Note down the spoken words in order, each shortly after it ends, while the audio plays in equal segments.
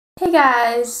Hey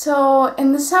guys, so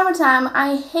in the summertime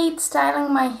I hate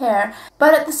styling my hair,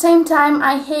 but at the same time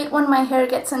I hate when my hair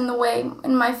gets in the way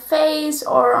in my face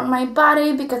or on my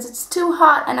body because it's too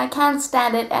hot and I can't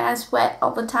stand it and I sweat all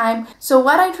the time. So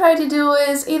what I try to do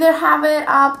is either have it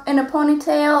up in a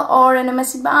ponytail or in a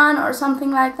messy bun or something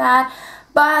like that.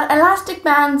 But elastic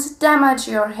bands damage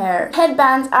your hair.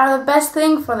 Headbands are the best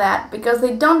thing for that because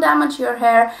they don't damage your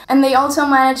hair and they also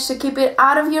manage to keep it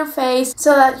out of your face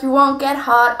so that you won't get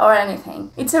hot or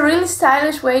anything. It's a really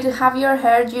stylish way to have your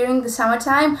hair during the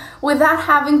summertime without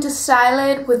having to style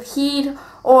it with heat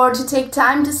or to take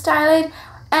time to style it,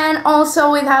 and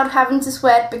also without having to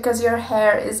sweat because your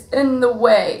hair is in the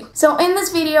way. So in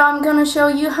this video I'm gonna show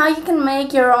you how you can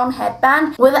make your own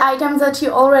headband with items that you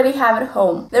already have at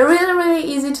home. They're really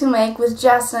easy to make with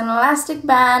just an elastic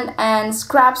band and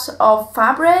scraps of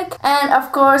fabric and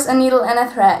of course a needle and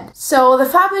a thread. So the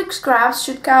fabric scraps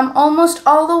should come almost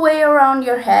all the way around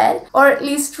your head or at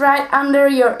least right under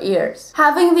your ears.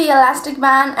 Having the elastic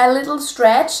band a little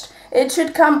stretched, it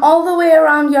should come all the way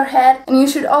around your head, and you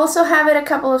should also have it a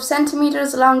couple of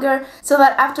centimeters longer so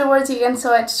that afterwards you can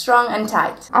sew it strong and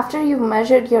tight. After you've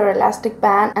measured your elastic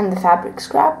band and the fabric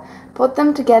scrap, put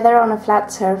them together on a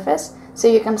flat surface so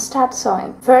you can start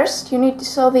sewing. First, you need to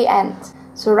sew the ends.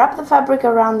 So wrap the fabric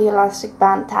around the elastic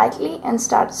band tightly and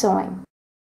start sewing.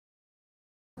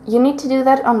 You need to do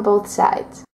that on both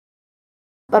sides.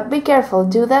 But be careful,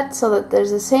 do that so that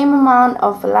there's the same amount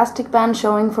of elastic band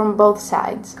showing from both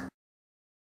sides.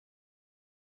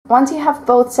 Once you have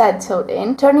both sides sewed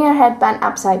in, turn your headband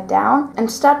upside down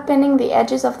and start pinning the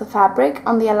edges of the fabric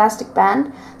on the elastic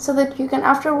band so that you can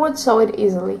afterwards sew it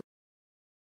easily.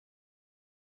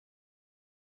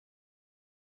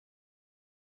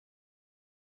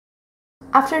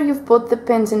 After you've put the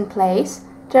pins in place,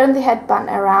 turn the headband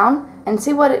around and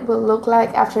see what it will look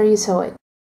like after you sew it.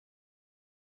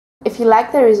 If you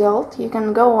like the result, you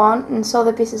can go on and sew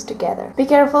the pieces together. Be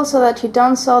careful so that you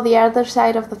don't sew the other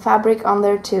side of the fabric on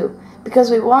there too,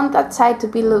 because we want that side to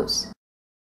be loose.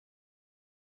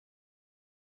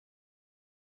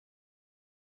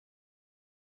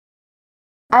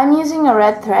 I'm using a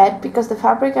red thread because the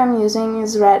fabric I'm using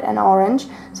is red and orange,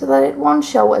 so that it won't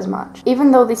show as much,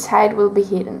 even though this side will be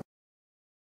hidden.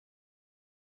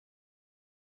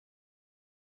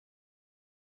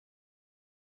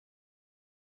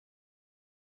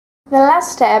 The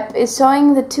last step is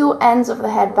sewing the two ends of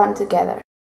the headband together.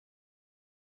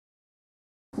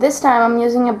 This time I'm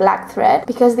using a black thread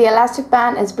because the elastic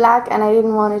band is black and I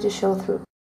didn't want it to show through.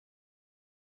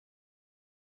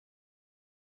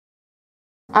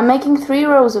 I'm making 3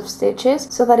 rows of stitches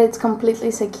so that it's completely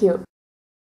secure.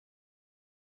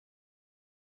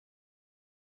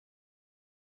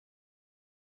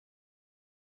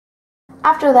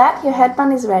 After that, your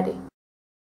headband is ready.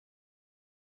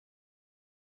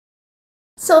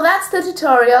 So that's the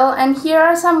tutorial, and here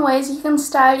are some ways you can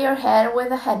style your hair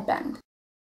with a headband.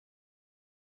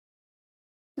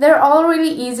 They're all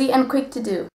really easy and quick to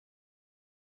do.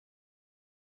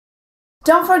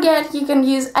 Don't forget you can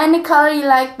use any color you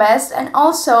like best, and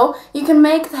also you can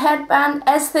make the headband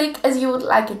as thick as you would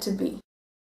like it to be.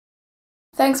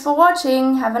 Thanks for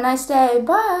watching, have a nice day,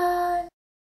 bye!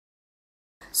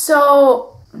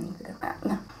 So...